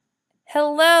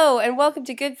Hello, and welcome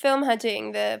to Good Film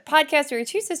Hunting, the podcast where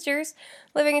two sisters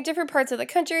living in different parts of the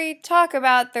country talk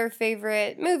about their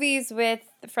favorite movies with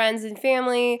friends and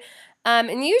family.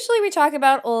 And usually we talk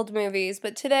about old movies,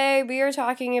 but today we are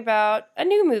talking about a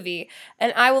new movie.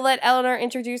 And I will let Eleanor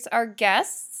introduce our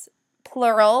guests,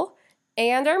 plural,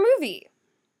 and our movie.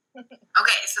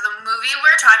 Okay, so the movie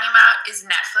we're talking about is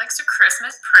Netflix A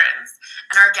Christmas Prince,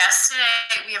 and our guest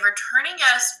today, we have returning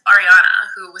guest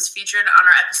Ariana, who was featured on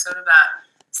our episode about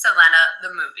Selena, the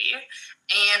movie,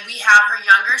 and we have her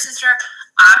younger sister,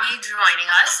 Abby, joining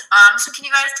us. So can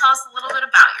you guys tell us a little bit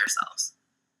about yourselves?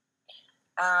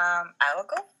 I will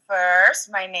go first.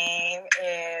 My name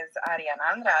is Ariana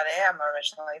Andrade. I'm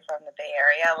originally from the Bay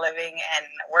Area, living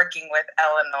and working with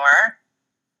Eleanor,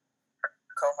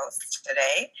 co-host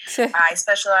today. I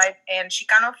specialize in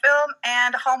Chicano film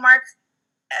and Hallmark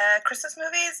Christmas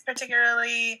movies,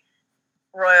 particularly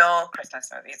royal Christmas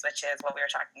movies, which is what we were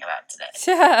talking about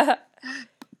today.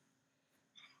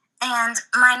 And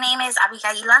my name is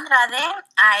Abigail Andrade.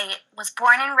 I was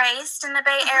born and raised in the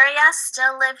Bay Area,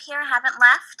 still live here, haven't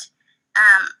left.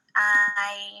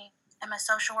 I am a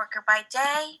social worker by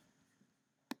day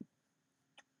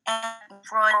and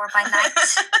royal by night.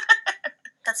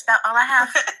 That's about all I have.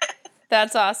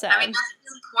 That's awesome. I mean, that's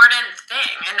an important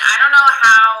thing. And I don't know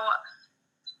how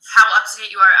up to date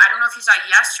you are. I don't know if you saw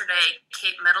yesterday,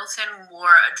 Kate Middleton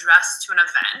wore a dress to an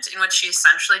event in which she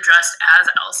essentially dressed as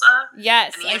Elsa.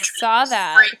 Yes, I saw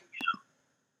that.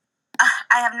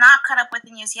 I have not caught up with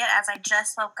the news yet, as I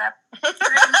just woke up 3 minutes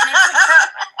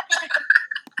ago.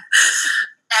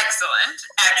 Excellent.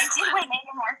 I did wait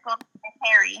Meghan Markle and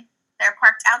Harry. They're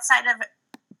parked outside of...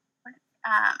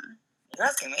 You're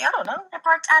asking me? I don't know. They're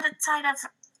parked outside of...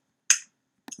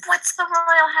 What's the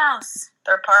royal house?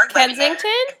 They're parked... Kensington?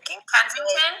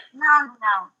 Kensington? No.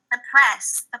 The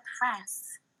press.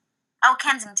 Oh,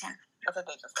 Kensington. That's what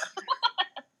they just said.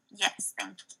 Yes,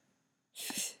 thank you.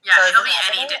 Yeah, So it'll be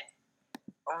any day.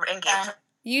 Engagement.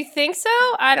 You think so?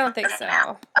 I don't think so.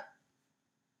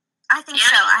 I think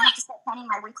so. I have to start planning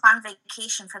my week-long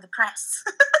vacation for the press.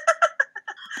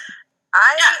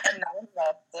 I am not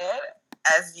invested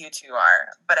as you two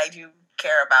are, but I do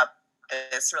care about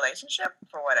this relationship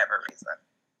for whatever reason.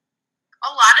 A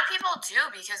lot of people do,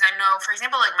 because I know, for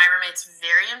example, like my roommate's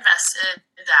very invested.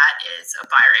 That is a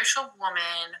biracial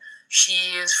woman.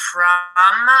 She's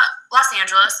from Los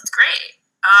Angeles. It's great.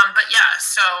 But yeah,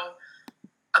 so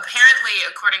apparently,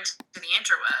 according to the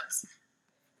interwebs,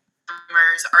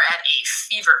 rumors are at a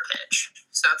fever pitch.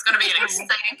 So it's going to be an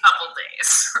exciting couple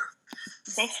days.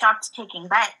 They stopped taking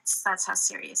bets. That's how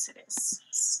serious it is.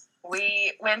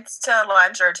 We went to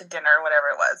lunch or to dinner, whatever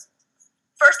it was.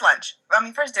 First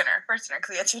dinner, because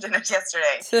we had 2 dinners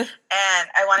yesterday. And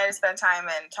I wanted to spend time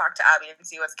and talk to Abby and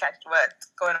see what's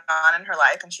going on in her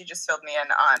life. And she just filled me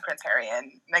in on Prince Harry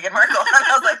and Meghan Markle. And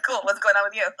I was like, cool, what's going on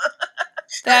with you?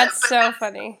 That's so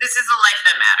funny. This is the life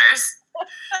that matters.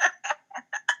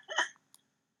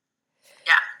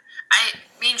 Yeah. I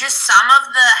mean, just some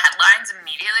of the headlines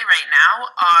immediately right now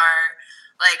are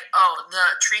like,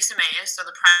 the Theresa May, so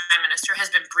the Prime Minister, has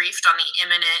been briefed on the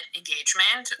imminent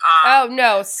engagement. Oh,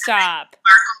 no, stop.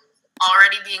 Markle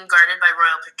already being guarded by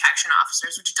royal protection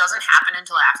officers, which doesn't happen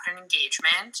until after an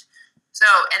engagement. So,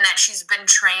 and that she's been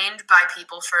trained by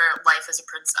people for life as a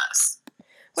princess.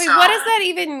 Wait, what does that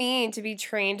even mean, to be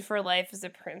trained for life as a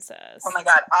princess? Oh my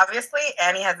god, obviously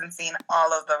Annie hasn't seen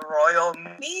all of the royal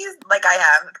movies like I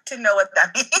have to know what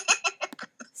that means.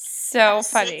 So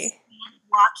funny.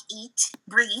 Walk, eat,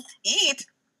 breathe. Eat?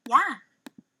 Yeah.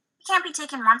 You can't be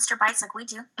taking monster bites like we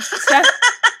do.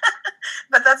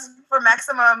 But that's for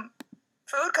maximum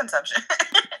food consumption.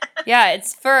 Yeah,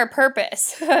 it's for a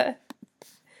purpose. I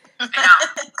know.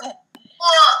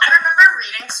 Well, I remember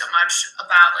reading so much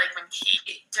about, like, when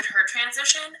Kate did her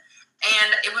transition,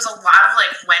 and it was a lot of, like,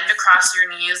 when to cross your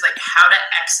knees, like, how to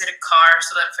exit a car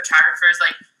so that photographers,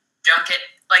 like, don't get,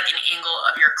 like, an angle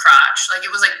of your crotch. Like,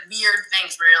 it was, like, weird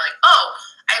things where you're like, oh,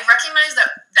 I recognize that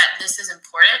this is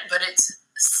important, but it's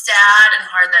sad and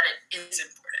hard that it is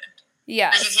important.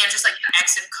 Yeah. Like, you can't just, like,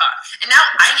 exit a car. And now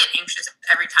I get anxious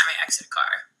every time I exit a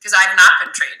car, because I've not been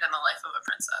trained in the life of a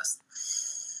princess.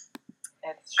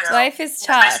 It's true. Life is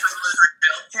tough.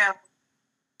 True.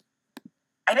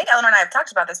 I think Eleanor and I have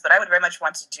talked about this, but I would very much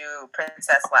want to do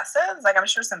princess lessons. Like, I'm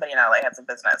sure somebody in LA has a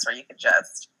business where you could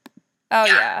just... Oh,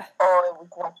 yeah. Or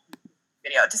watch a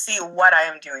video to see what I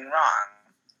am doing wrong.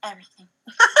 Everything.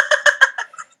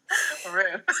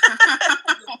 Rude.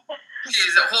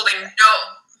 She's holding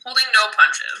no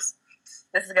punches.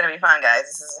 This is going to be fun, guys.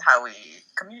 This is how we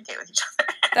communicate with each other.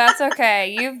 That's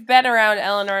okay. You've been around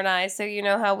Eleanor and I, so you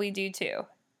know how we do too.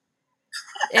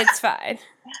 It's fine.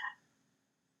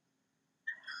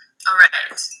 All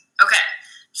right. Okay.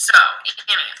 So,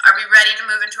 Annie, are we ready to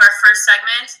move into our first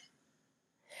segment?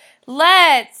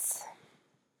 Let's.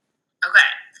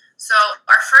 Okay. So,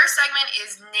 our first segment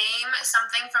is name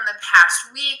something from the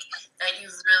past week that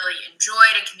you've really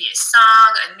enjoyed. It can be a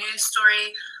song, a news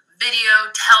story, video,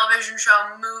 television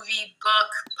show, movie, book,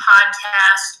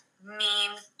 podcast,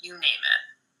 meme, you name it.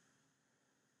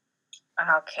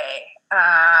 Okay.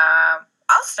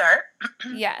 I'll start.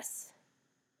 Yes.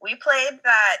 We played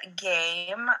that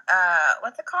game.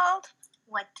 What's it called?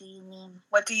 What do you mean?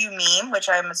 What Do You Mean? Which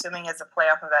I'm assuming is a play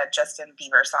off of that Justin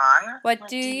Bieber song. What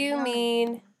do you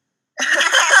mean? Basically,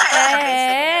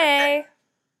 Hey.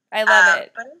 I love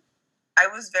it. But I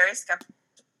was very skeptical.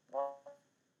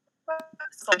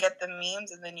 So you get the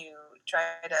memes and then you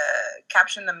try to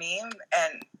caption the meme,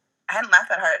 and I hadn't laughed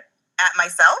that hard at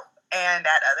myself and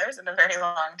at others in a very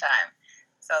long time.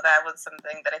 So that was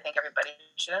something that I think everybody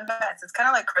should invest. It's kind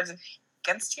of like Cards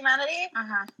Against Humanity,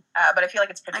 but I feel like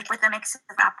it's pretty... Like with a mix of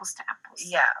apples to apples.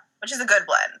 Yeah, which is a good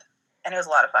blend. And it was a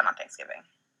lot of fun on Thanksgiving.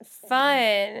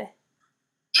 Fun.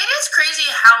 It is crazy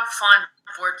how fun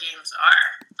board games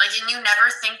are. Like, and you never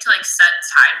think to like set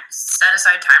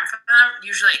aside time for them.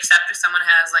 Usually, except if someone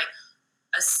has like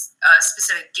a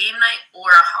specific game night or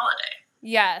a holiday.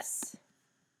 Yes.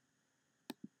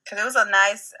 Because it was a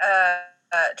nice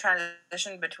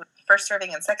transition between first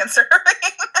serving and second serving.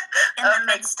 In the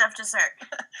midst of dessert.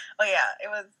 Oh yeah, it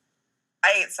was.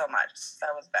 I ate so much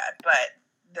that was bad, but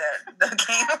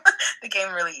the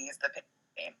game really eased the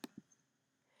pain.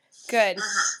 Good.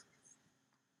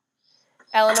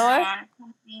 Eleanor?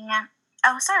 Yeah.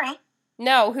 Oh, sorry.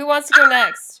 No, who wants to go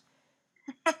next?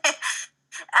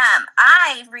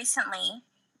 I recently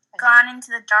gone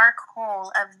into the dark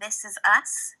hole of This Is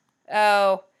Us.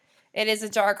 Oh, it is a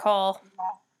dark hole.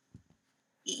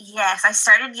 Yes, I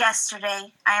started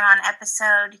yesterday. I'm on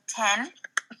episode 10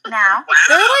 now.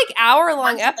 They're like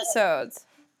hour-long episodes.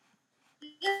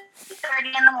 30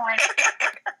 in the morning.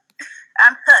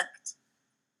 I'm hooked.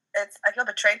 I feel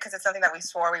betrayed because it's something that we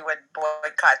swore we would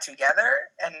boycott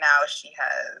together, and now she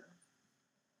has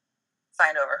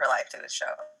signed over her life to this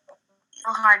show.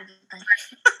 Wholeheartedly.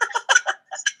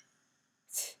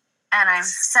 And I'm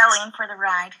so in for the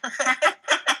ride.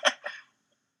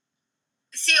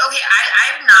 See, okay,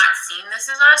 I've not seen This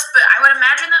Is Us, but I would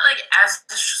imagine that, like, as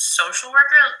a social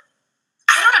worker,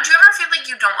 I don't know, do you ever feel like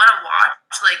you don't want to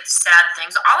watch, like, sad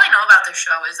things? All I know about the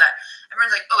show is that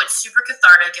everyone's like, oh, it's super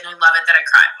cathartic, and I love it that I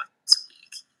cry once a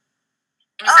week.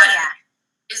 And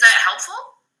is that helpful?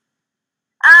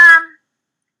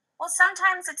 Well,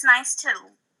 sometimes it's nice to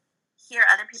hear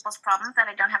other people's problems that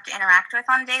I don't have to interact with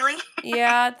on daily.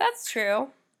 Yeah, that's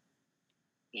true.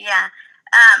 Yeah.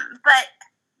 But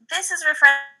this is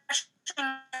refreshing in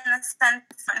the sense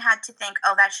I had to think,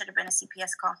 oh, that should have been a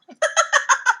CPS call.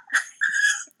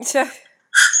 That's so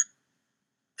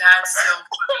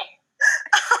funny.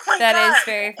 Oh my That God. is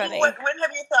very funny. When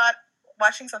have you thought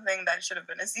watching something that should have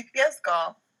been a CPS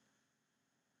call?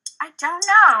 I don't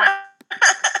know.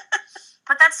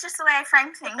 But that's just the way I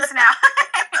frame things now.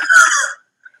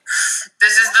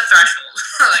 This is the threshold.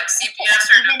 Like, CPS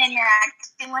or Even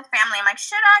interacting with family, I'm like,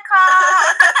 should I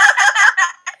call?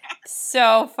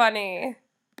 So funny.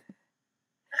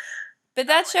 But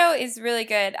that show is really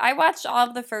good. I watched all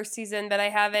of the first season, but I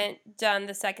haven't done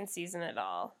the second season at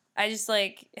all. I just,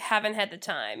 like, haven't had the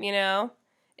time, you know?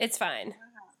 It's fine.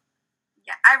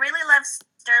 Yeah, I really love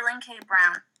Sterling K.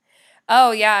 Brown.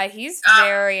 Oh, yeah, he's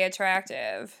very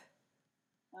attractive.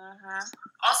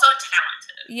 also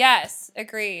talented. Yes,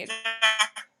 agreed.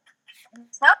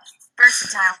 Well,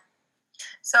 versatile.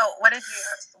 So, what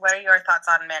are your thoughts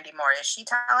on Mandy Moore? Is she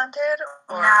talented?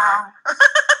 Or... No.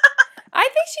 I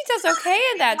think she does okay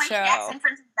in that The way she acts show. in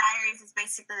Princess Diaries is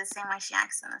basically the same way she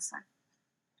acts in this one.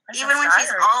 Princess Even when she's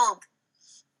Diaries? old.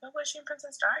 What was she in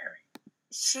Princess Diary?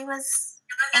 She was...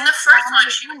 In the first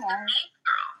one, she was the main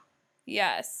girl.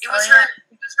 Yes. It was Oh, yeah.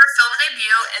 her film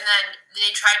debut, and then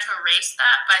they tried to erase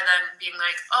that by then being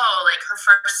like, oh, like her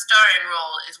first starring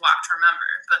role is Walk to Remember.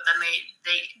 But then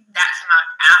that came out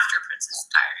after Princess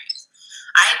Diaries.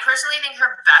 I personally think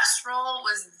her best role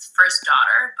was First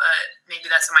Daughter, but maybe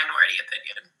that's a minority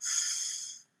opinion.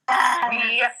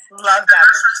 We love that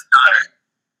movie.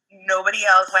 Nobody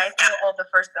else. When I say, the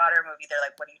First Daughter movie, they're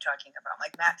like, what are you talking about? I'm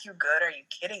like, Matthew Good? Are you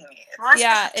kidding me?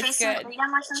 Yeah, it's Chasing good. Freedom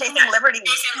or something? Chasing Liberty.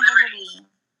 Chasing Liberty.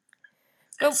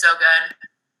 It's so good.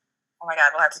 Oh my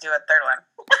God, we'll have to do a third one.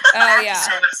 Oh, yeah.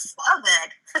 So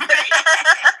good.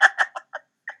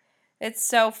 It's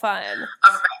so fun.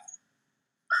 All right.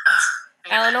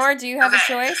 Eleanor, do you have a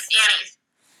choice? Annie.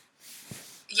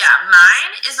 Yeah,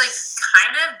 mine is like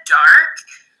kind of dark,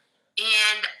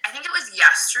 and I think it was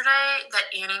yesterday that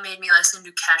Annie made me listen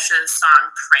to Kesha's song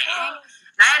 "Praying,"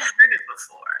 and I hadn't heard it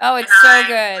before. Oh, it's and so I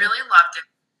good. Really loved it.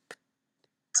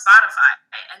 Spotify,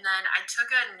 and then I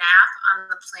took a nap on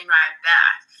the plane ride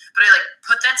back, but I like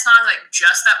put that song, like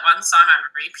just that one song, on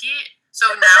repeat. So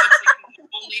now it's like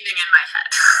leaving in my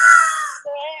head.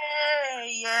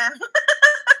 Yeah.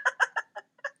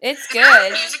 It's Is there a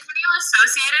good. music video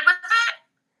associated with it?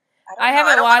 I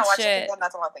haven't watched it.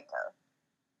 That's all I think of.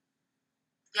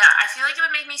 Yeah, I feel like it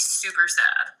would make me super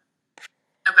sad.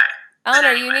 Okay. Eleanor,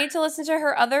 anyway. you need to listen to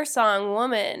her other song,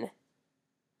 Woman.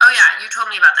 Oh yeah, you told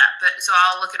me about that, but so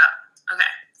I'll look it up. Okay.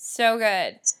 So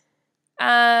good.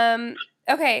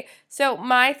 Okay, so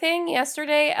my thing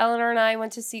yesterday, Eleanor and I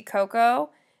went to see Coco,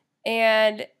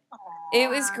 and it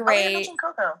was great.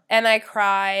 Coco. And I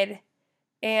cried.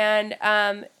 And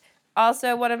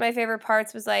also one of my favorite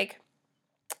parts was like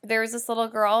there was this little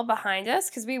girl behind us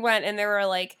because we went and there were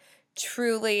like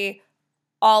truly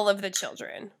all of the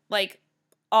children. Like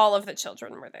all of the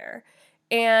children were there.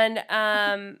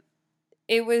 And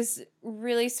it was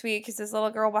really sweet because this little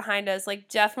girl behind us like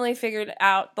definitely figured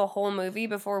out the whole movie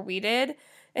before we did.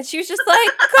 And she was just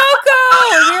like,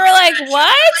 Coco! And we were like,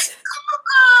 what?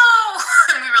 Coco!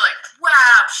 And we were like,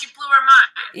 wow, she blew our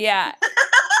mind. Yeah.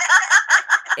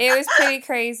 It was pretty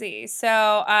crazy.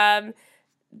 So,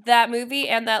 that movie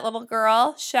and that little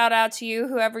girl, shout out to you,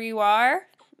 whoever you are,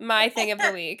 my thing of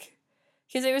the week.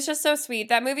 Because it was just so sweet.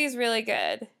 That movie is really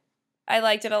good. I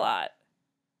liked it a lot.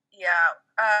 Yeah.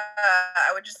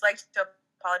 I would just like to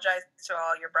apologize to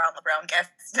all your Brown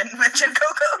guests didn't mention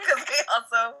Coco because we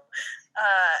also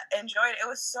enjoyed it. It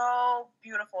was so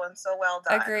beautiful and so well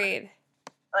done. Agreed.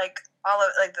 Like all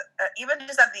of even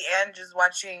just at the end, just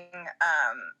watching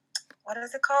what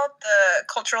is it called? The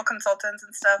cultural consultants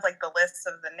and stuff, like the lists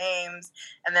of the names,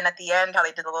 and then at the end, how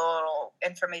they did a little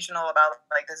informational about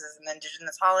like this is an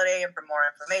indigenous holiday, and for more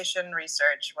information,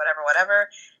 research, whatever.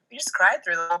 We just cried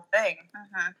through the whole thing.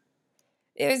 Mm-hmm.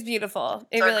 It was beautiful.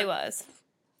 It really was.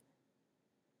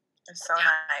 It's so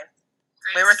nice.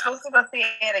 Great We were stuff. supposed to go see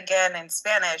it again in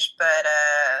Spanish, but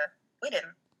we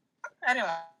didn't. I didn't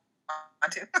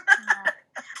want to.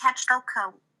 Catch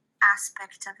Coco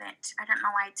aspect of it. I don't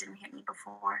know why it didn't hit me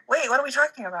before. Wait, what are we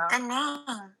talking about? The name.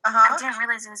 Uh-huh. I didn't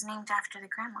realize it was named after the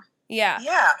grandma. Yeah.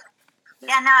 Yeah.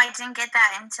 Yeah, no, I didn't get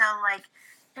that until like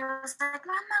it was like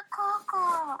Mama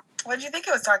Coco. What did you think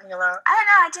it was talking about? I don't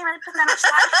know. I didn't really put that much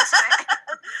thought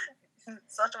into it.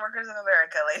 Social workers in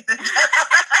America, ladies.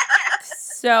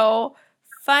 So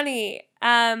funny.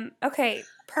 Okay,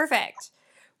 perfect.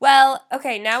 Well,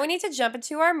 okay, now we need to jump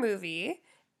into our movie.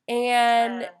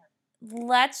 And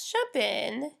let's jump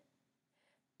in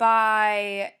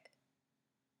by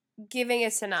giving a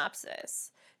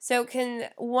synopsis. So can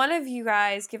one of you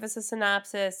guys give us a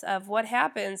synopsis of what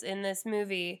happens in this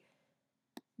movie,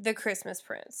 The Christmas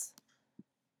Prince?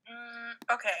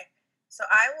 Okay, so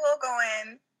I will go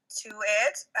into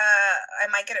it. I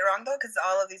might get it wrong though, because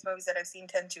all of these movies that I've seen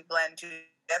tend to blend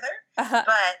together.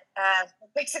 But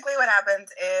basically, what happens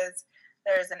is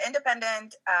there's an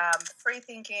independent,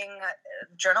 free-thinking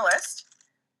journalist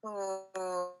who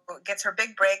gets her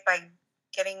big break by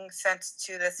getting sent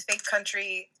to this fake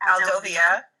country,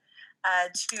 Aldovia,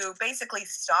 to basically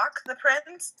stalk the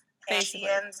prince. And she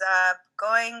ends up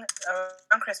going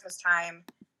around Christmas time,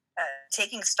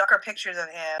 taking stalker pictures of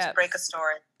him to break a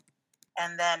story,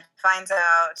 and then finds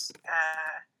out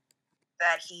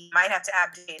that he might have to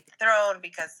abdicate the throne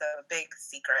because of a big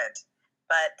secret.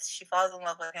 But she falls in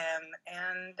love with him,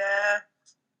 and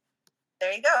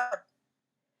there you go.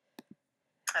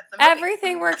 That's the movie.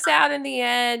 Everything works out in the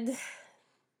end.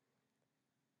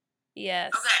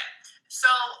 Yes. Okay, so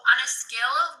on a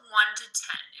scale of 1 to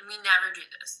 10, and we never do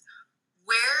this,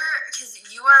 because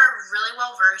you are really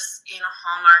well versed in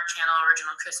Hallmark Channel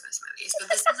original Christmas movies, but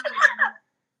this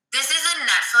is a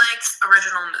Netflix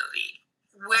original movie.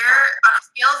 Where on a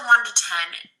scale of 1 to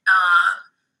 10,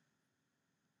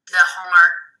 the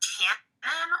Hallmark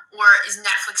canon, or is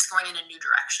Netflix going in a new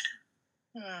direction?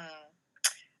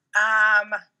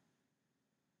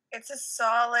 It's a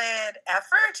solid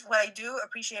effort. What I do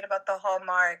appreciate about the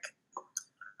Hallmark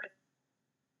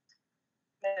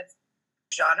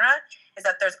genre is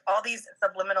that there's all these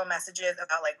subliminal messages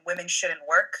about like women shouldn't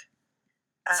work,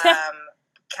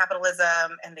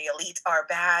 capitalism and the elite are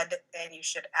bad, and you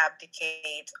should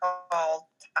abdicate all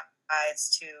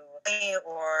ties to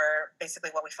or basically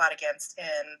what we fought against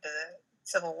in the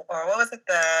Civil or what was it,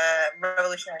 the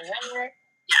Revolutionary War.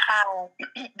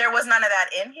 There was none of that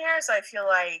in here, so I feel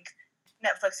like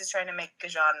Netflix is trying to make a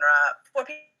genre for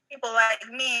people like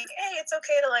me, hey, it's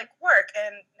okay to like work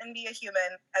and be a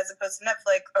human, as opposed to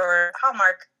Netflix or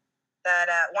Hallmark that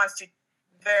wants to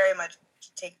very much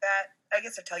take that. I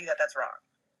guess to tell you that that's wrong.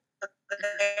 But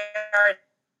they are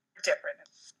different.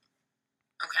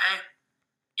 Okay.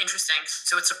 Interesting.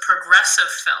 So it's a progressive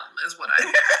film, is what I.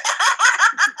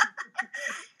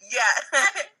 Yeah.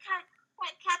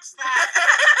 Can't catch that.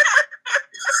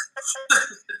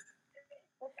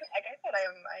 Like I said, I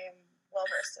am well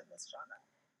versed in this genre.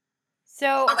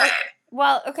 So,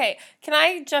 Okay. Can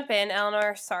I jump in,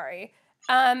 Eleanor? Sorry.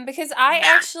 Because I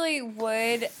actually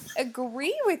would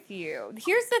agree with you.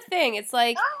 Here's the thing. It's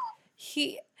like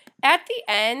at the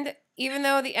end, even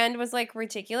though the end was like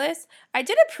ridiculous, I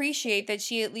did appreciate that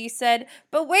she at least said,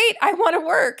 "But wait, I want to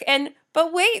work." And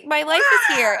 "But wait, my life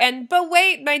is here." And "But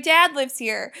wait, my dad lives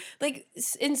here." Like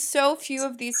in so few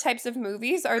of these types of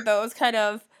movies are those kind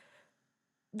of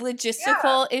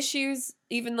logistical issues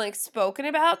even like spoken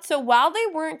about. So while they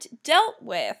weren't dealt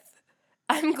with,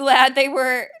 I'm glad they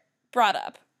were brought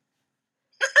up.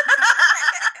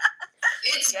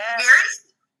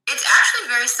 It's actually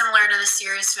very similar to the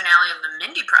series finale of the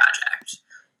Mindy Project,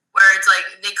 where it's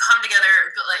like they come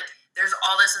together, but like there's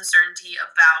all this uncertainty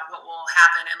about what will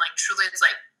happen, and like truly it's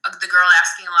like the girl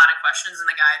asking a lot of questions and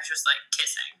the guy just like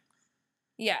kissing.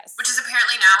 Yes. Which is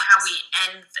apparently now how we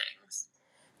end things.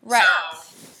 Right. So,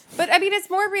 but I mean, it's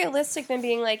more realistic than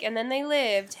being like, and then they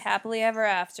lived happily ever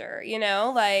after, you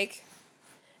know? Like,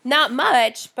 not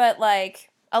much, but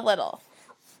like a little.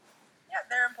 Yeah,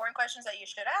 there are important questions that you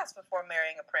should ask before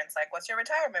marrying a prince. Like, what's your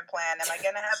retirement plan? Am I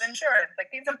going to have insurance?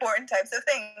 Like, these important types of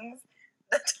things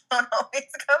that don't always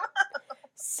come up.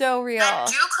 So real. That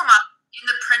do come up in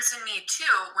The Prince and Me,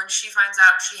 too, when she finds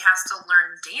out she has to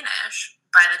learn Danish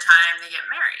by the time they get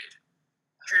married.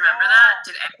 Do you remember that?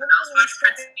 Did anyone else watch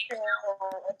Prince and Me?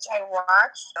 Which I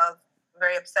watched. I was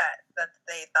very upset that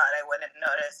they thought I wouldn't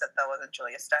notice that wasn't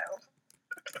Julia Stiles.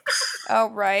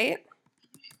 Oh, right.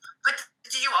 But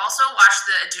did you also watch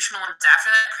the additional ones after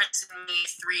that, Prince and Me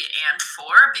 3 and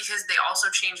 4? Because they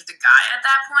also changed the guy at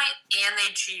that point, and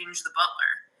they changed the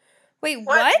butler. Wait,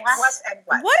 what?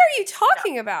 What are you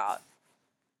talking about?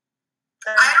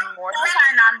 I don't know. Those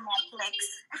are not Netflix.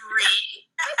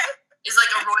 3 is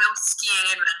like a royal skiing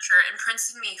adventure, and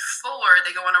Prince and Me 4,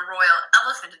 they go on a royal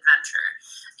elephant adventure.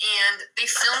 And they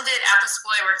filmed it at the school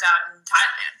I worked out in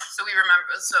Thailand. So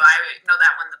I know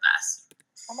that one the best.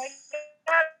 Oh my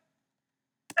god.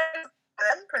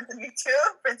 Then Prince and Me 2,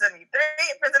 Prince and Me 3,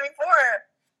 Prince and Me 4.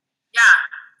 Yeah.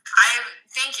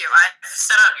 Thank you. I've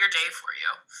set up your day for you.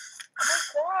 Oh my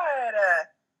god.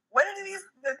 Were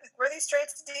these straight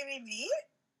to DVD?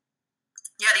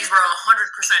 Yeah, these were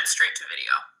 100% straight to video.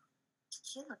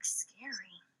 He looks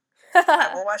scary.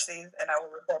 I will watch these and I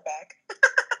will report back.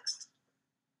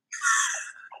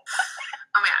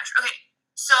 Oh my gosh. Okay.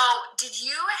 So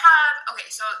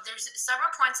so there's several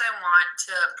points I want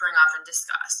to bring up and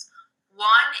discuss.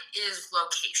 One is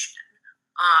location.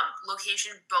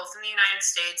 Location both in the United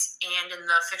States and in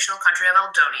the fictional country of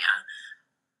Eldonia.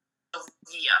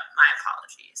 My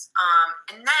apologies.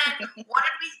 And then, what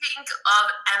did we think of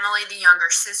Emily, the younger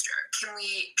sister? Can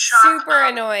we chalk Super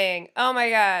annoying. Oh my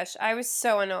gosh, I was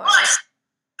so annoyed.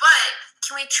 But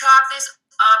can we chalk this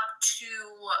up to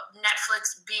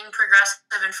Netflix being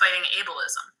progressive and fighting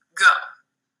ableism? Go.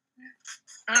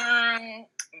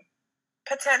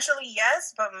 Potentially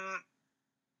yes, but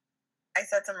I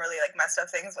said some really like messed up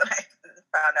things when I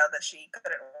found out that she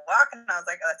couldn't walk, and I was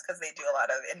like, oh, that's because they do a lot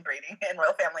of inbreeding in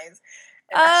royal families.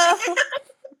 Oh,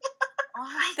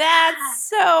 Oh that's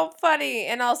so funny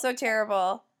and also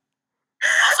terrible.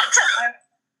 Also true.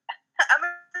 I'm a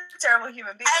terrible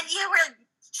human being. And you were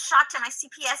shocked at my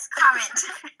CPS comment.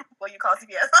 Well, you call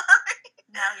CPS.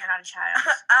 No, you're not a child.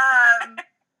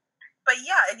 But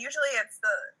yeah, and usually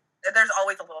there's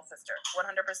always a little sister. 100%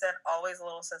 always a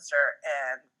little sister.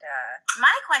 And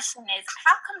My question is,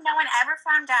 how come no one ever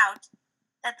found out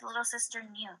that the little sister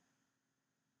knew?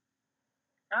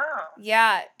 oh,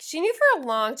 Yeah, she knew for a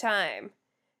long time.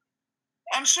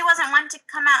 And she wasn't one to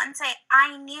come out and say,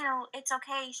 I knew, it's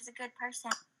okay, she's a good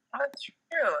person. that's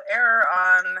true. Error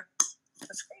on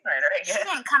the screenwriter, I She guess.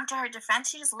 didn't come to her defense,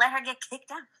 she just let her get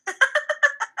kicked out.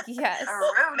 Yes.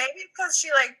 Rude. Maybe because she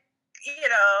let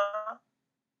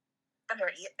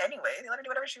her eat anyway. They let her do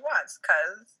whatever she wants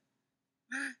because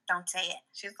Don't say it.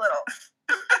 she's little.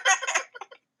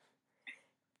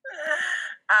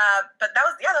 But that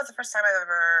was the first time I've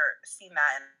ever seen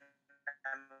that in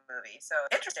a movie. So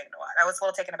interesting to watch. I was a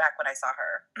little taken aback when I saw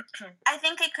her. I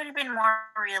think it could have been more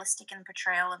realistic in the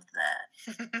portrayal of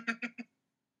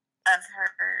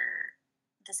her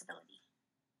disability.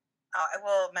 I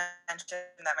will mention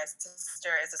that my sister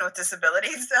is with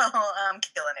disabilities, so I'm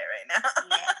killing it right now.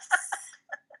 Yes.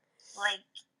 Like,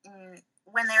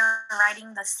 when they were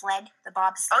riding the sled, the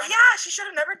bobsled. Oh, yeah, she should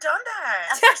have never done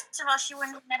that. First of all, she would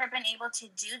have never been able to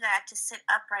do that, to sit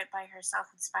upright by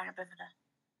herself with spina bifida.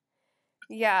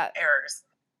 Yeah. Errors.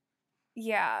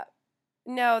 Yeah.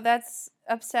 No, that's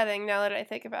upsetting now that I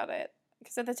think about it.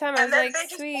 Because at the time I was like, they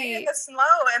just sweet. stayed in the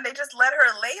snow, and they just let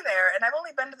her lay there. And I've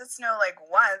only been to the snow like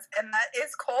once, and that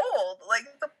is cold. Like,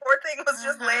 the poor thing was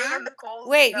just laying in the cold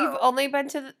Wait, snow. you've only been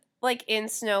to like in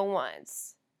snow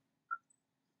once?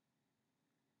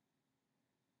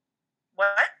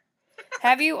 What?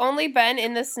 Have you only been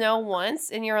in the snow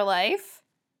once in your life?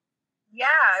 Yeah,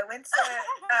 I went to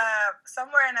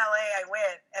somewhere in LA. I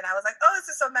went, and I was like, "Oh, this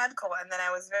is so magical." And then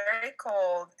I was very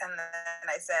cold, and then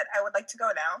I said, "I would like to go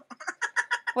now."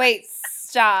 Wait,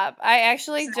 stop! I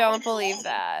actually don't believe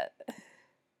that.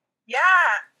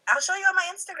 Yeah, I'll show you on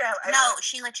my Instagram. No,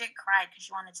 she legit cried because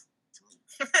she wanted to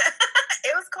leave.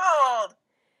 It was cold.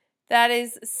 That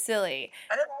is silly.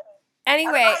 I don't know.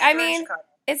 Anyway, I I mean,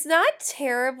 it's not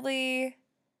terribly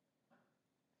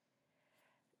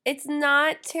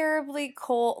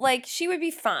cold. Like, she would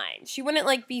be fine. She wouldn't,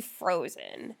 like, be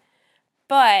frozen.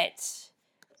 But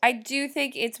I do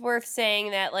think it's worth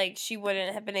saying that, like, she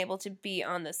wouldn't have been able to be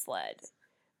on the sled.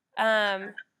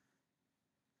 I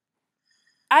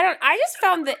just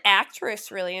found the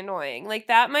actress really annoying. Like,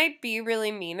 that might be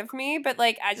really mean of me, but,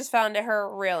 like, I just found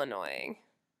her real annoying.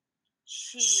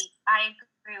 I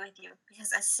agree with you,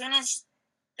 because as soon as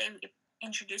they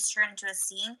introduced her into a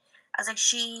scene, I was like,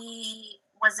 she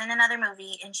was in another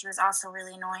movie, and she was also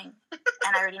really annoying,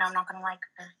 and I already know I'm not going to like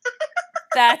her.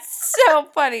 That's so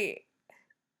funny.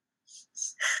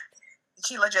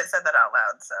 She legit said that out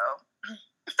loud, so.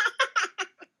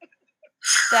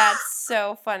 That's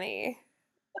so funny.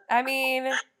 I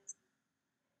mean,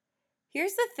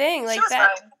 here's the thing, like,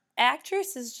 that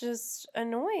actress is just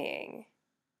annoying.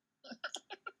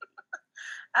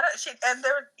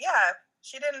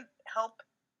 She didn't help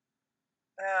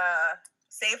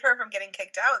save her from getting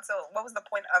kicked out. So what was the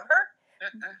point of her?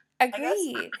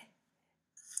 Agreed.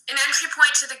 An entry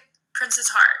point to the Prince's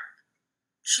heart.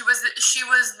 She was the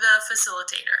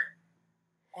facilitator.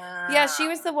 Yeah, she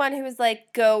was the one who was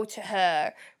like, go to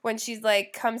her when she's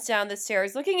like comes down the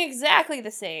stairs looking exactly the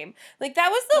same. Like, that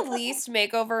was the least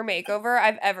makeover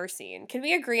I've ever seen. Can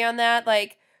we agree on that?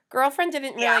 Like, girlfriend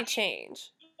didn't really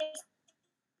change.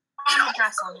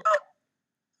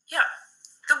 Yeah.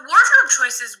 The wardrobe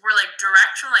choices were like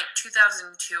direct from like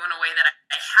 2002 in a way that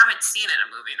I haven't seen in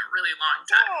a movie in a really long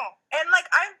time. Yeah. And like,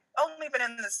 I've only been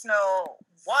in the snow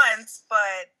once,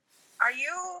 but are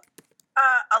you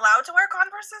allowed to wear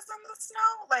Converses in the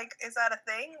snow? Like, is that a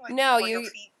thing? Like, no,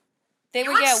 they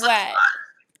would get wet.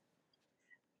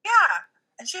 Yeah,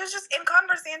 and she was just in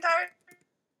Converse the entire.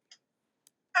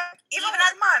 Even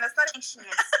at mine, that's not. She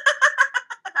is.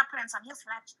 I'm not putting some heels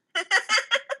for that.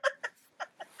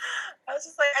 I was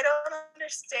just like, I don't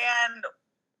understand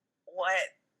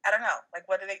I don't know. Like,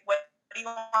 what do you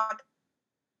want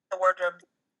the wardrobe?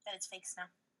 That it's fake snow.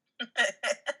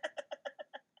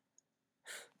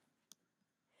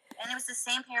 And it was the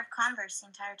same pair of Converse the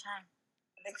entire time.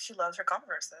 I think she loves her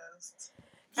Converses.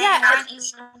 They aren't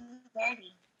even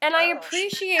dirty. And I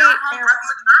appreciate...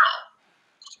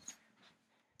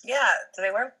 Yeah, do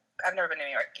they wear... I've never been to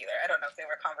New York either. I don't know if they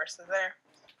wear Converses there.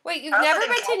 Wait, you've never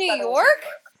been to New York?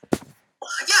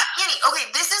 Yeah, Annie, okay,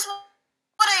 this is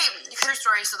what her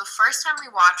story. So the first time we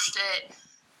watched it,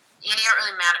 Annie got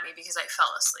really mad at me because I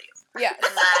fell asleep. Yeah. And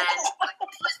then,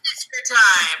 it's your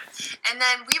time. And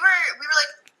then we were like,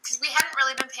 because we hadn't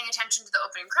really been paying attention to the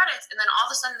opening credits, and then all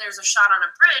of a sudden there's a shot on a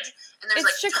bridge, and there's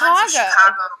it's like Chicago. Tons of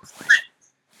Chicago.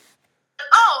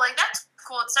 Oh, like that's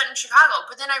cool. It's set in Chicago.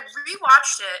 But then I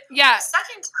rewatched it. Yeah. The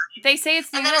second time. They say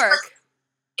it's New York.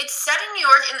 It's set in New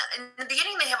York. In the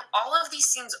beginning, they have all of these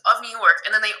scenes of New York,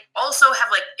 and then they also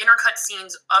have like intercut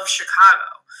scenes of Chicago.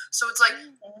 So it's like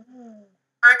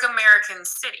American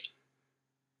City.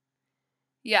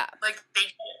 Yeah. Like they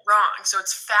get it wrong. So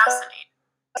it's fascinating.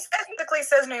 She technically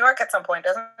says New York at some point,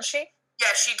 doesn't she?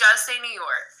 Yeah, she does say New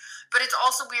York. But it's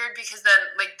also weird because then,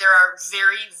 like, there are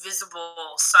very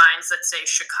visible signs that say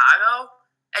Chicago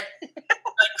at,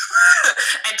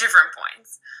 at different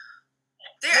points.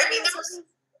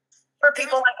 For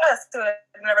people like us who have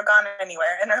never gone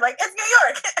anywhere, and they're like, it's New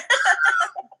York!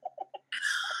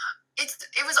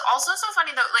 It was also so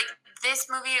funny, though, like, this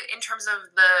movie, in terms of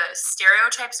the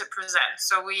stereotypes it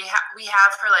presents. So we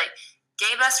have her, like,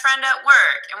 gay best friend at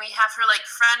work, and we have her, like,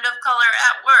 friend of color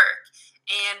at work,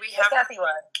 and we have... The sassy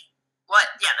one. What?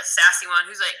 Yeah, the sassy one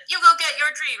who's like, you go get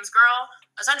your dreams, girl.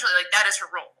 essentially, like, that is her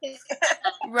role.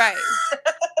 Right.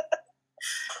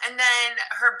 And then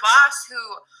her boss,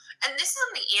 and this is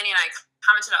something Annie and I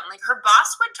commented on, like, her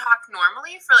boss would talk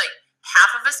normally for, like,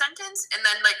 half of a sentence and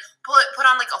then, like, put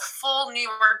on, like, a full New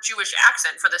York Jewish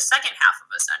accent for the second half of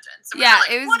a sentence. And Yeah,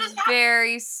 we were like, it was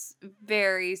very,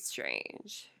 very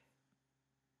strange.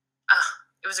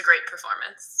 It was a great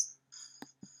performance.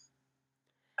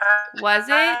 Was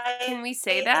it? Can we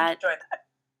say that? Enjoyed that.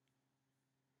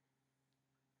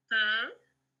 I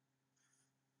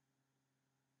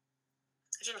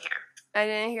didn't hear. I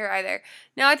didn't hear either.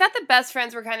 No, I thought the best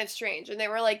friends were kind of strange, and they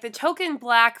were like the token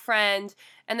black friend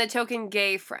and the token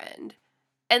gay friend.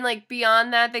 And like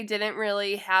beyond that, they didn't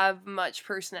really have much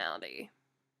personality.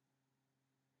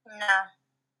 No.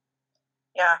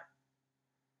 Yeah.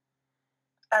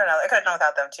 I don't know. I could have done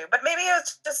without them too. But maybe it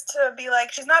was just to be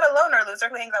like, she's not a loner loser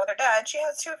who hangs out with her dad. She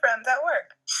has 2 friends at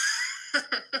work.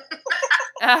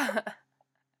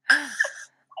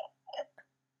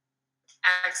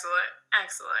 Excellent.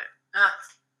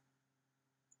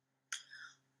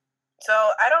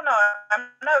 So, I don't know. I'm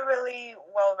not really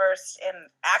well versed in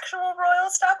actual royal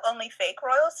stuff, only fake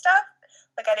royal stuff.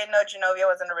 Like, I didn't know Genovia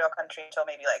was in a real country until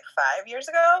maybe like 5 years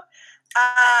ago.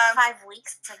 5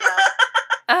 weeks ago.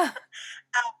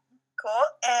 Cool.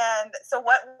 And so,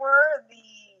 what were the,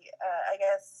 I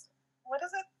guess, what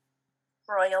is it?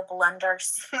 Royal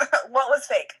blunders. What was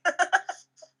fake?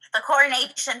 The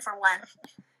coronation, for one.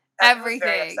 Everything.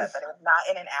 I was very upset that it was not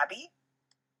in an abbey,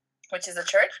 which is a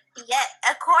church. Yeah,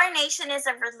 a coronation is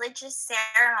a religious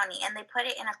ceremony, and they put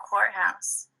it in a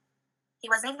courthouse. He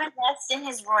wasn't even dressed in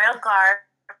his royal garb.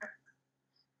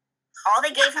 All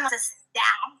they gave him was a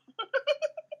staff.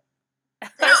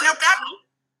 There's no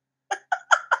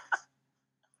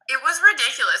It was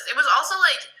ridiculous. It was also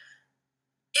like,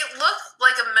 it looked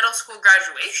like a middle school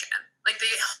graduation. Like,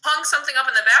 they hung something up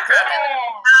in the background and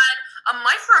had a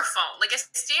microphone, like a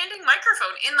standing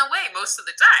microphone in the way most of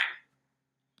the time.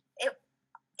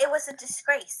 It was a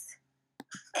disgrace.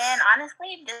 And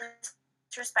honestly,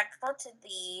 disrespectful to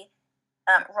the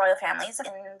royal families in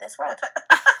this world.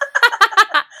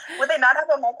 Would they not have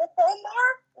a microphone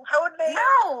there? How would they?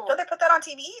 No. Don't they put that on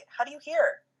TV? How do you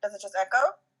hear? Does it just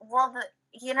echo? Well,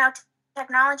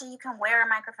 technology, you can wear a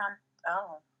microphone.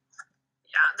 Oh.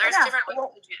 Yeah, there's different ways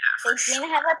to do that. They didn't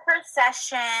have a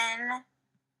procession.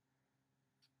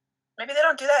 Maybe they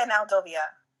don't do that in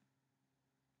Aldovia.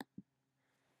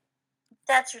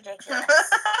 That's ridiculous.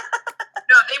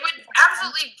 No, they would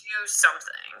absolutely do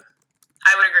something.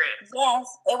 I would agree.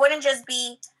 Yes, it wouldn't just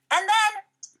be. And then,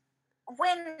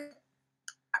 when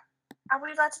are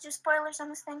we allowed to do spoilers on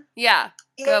this thing? Yeah,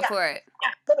 go for it.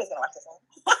 Nobody's gonna watch this one.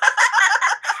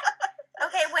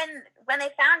 Okay, when they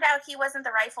found out he wasn't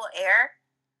the rightful heir,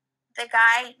 the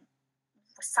guy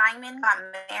Simon got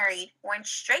married, went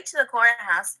straight to the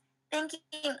courthouse, thinking,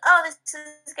 "Oh, this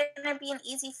is gonna be an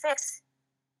easy fix.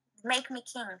 Make me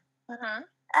king." Mm-hmm.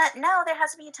 No, there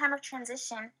has to be a time of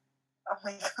transition. Oh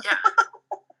my god. Yeah.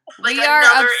 Like, we are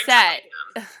upset.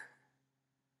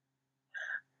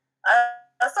 I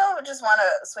also just want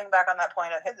to swing back on that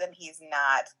point of his, and he's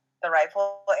not the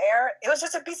rightful heir. It was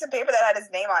just a piece of paper that had his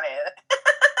name on it.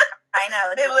 I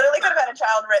know. They literally could have had a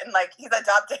child written like he's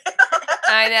adopted.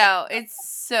 I know. It's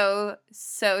so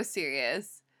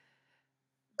serious.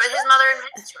 But his mother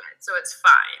admits to it, so it's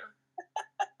fine.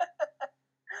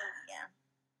 Yeah.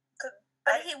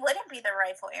 But he wouldn't be the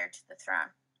rightful heir to the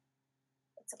throne.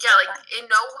 Yeah, like, in no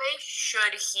way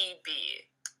should he be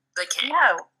the king.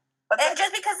 No. And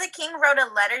just because the king wrote a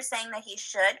letter saying that he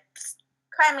should,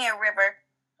 cry me a river.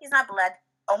 He's not blood.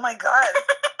 Oh my god.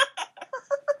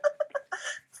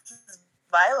 This is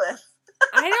violent.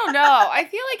 I don't know. I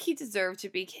feel like he deserved to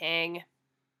be king.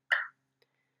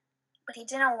 But he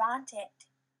didn't want it.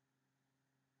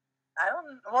 I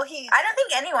don't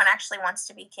think anyone actually wants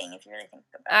to be king, if you really think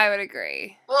about it. I would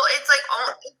agree. Well, it's like,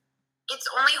 it's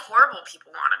only horrible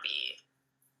people want to be.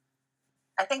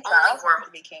 I think Charles wants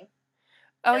to be king.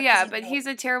 Oh yeah, but he's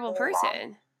a terrible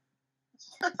person.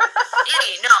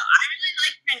 Annie, no, I really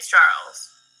like Prince Charles.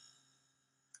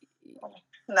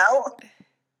 No.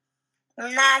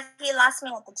 Nah, he lost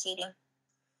me at the cheating.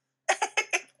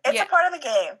 It's a part of the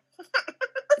game.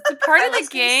 It's a part of the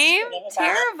game?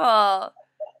 Terrible.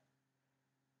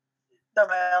 The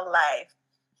real life.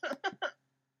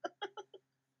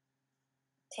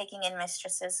 Taking in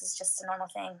mistresses is just a normal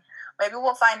thing. Maybe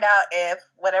we'll find out if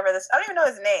I don't even know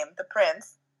his name, the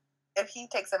prince, if he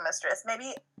takes a mistress.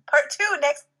 Maybe part 2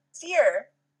 next year.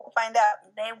 We'll find out.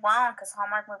 They won't, because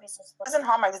Hallmark movies are supposed to. This isn't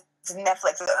Hallmark, it's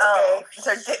Netflix. Okay?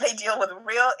 So they deal with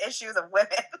real issues of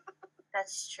women.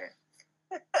 That's true.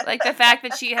 Like the fact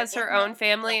that she has her own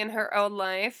family and her own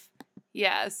life.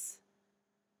 Yes.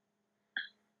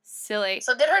 Silly.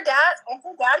 So is her dad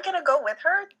gonna go with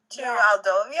her to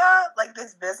Aldovia? Like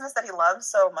this business that he loves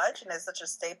so much and is such a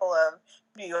staple of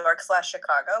New York /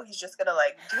 Chicago? He's just gonna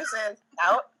like deuce it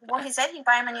out? Well, he said he'd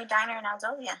buy him a new diner in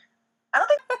Aldovia. I don't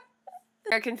think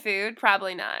American food?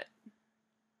 Probably not.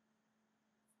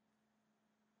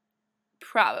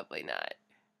 Probably not.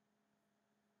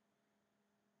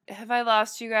 Have I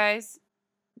lost you guys?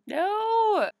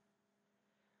 No!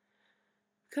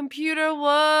 Computer,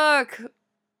 look!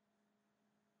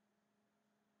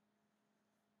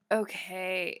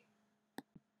 Okay.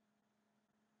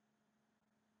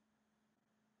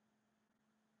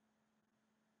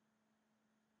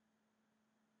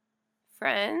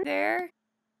 Friend there?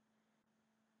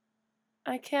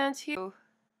 I can't hear you.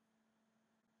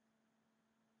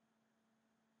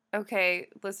 Okay,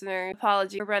 listener,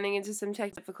 apology for running into some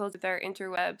technical difficulties with our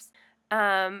interwebs.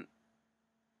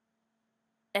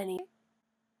 Any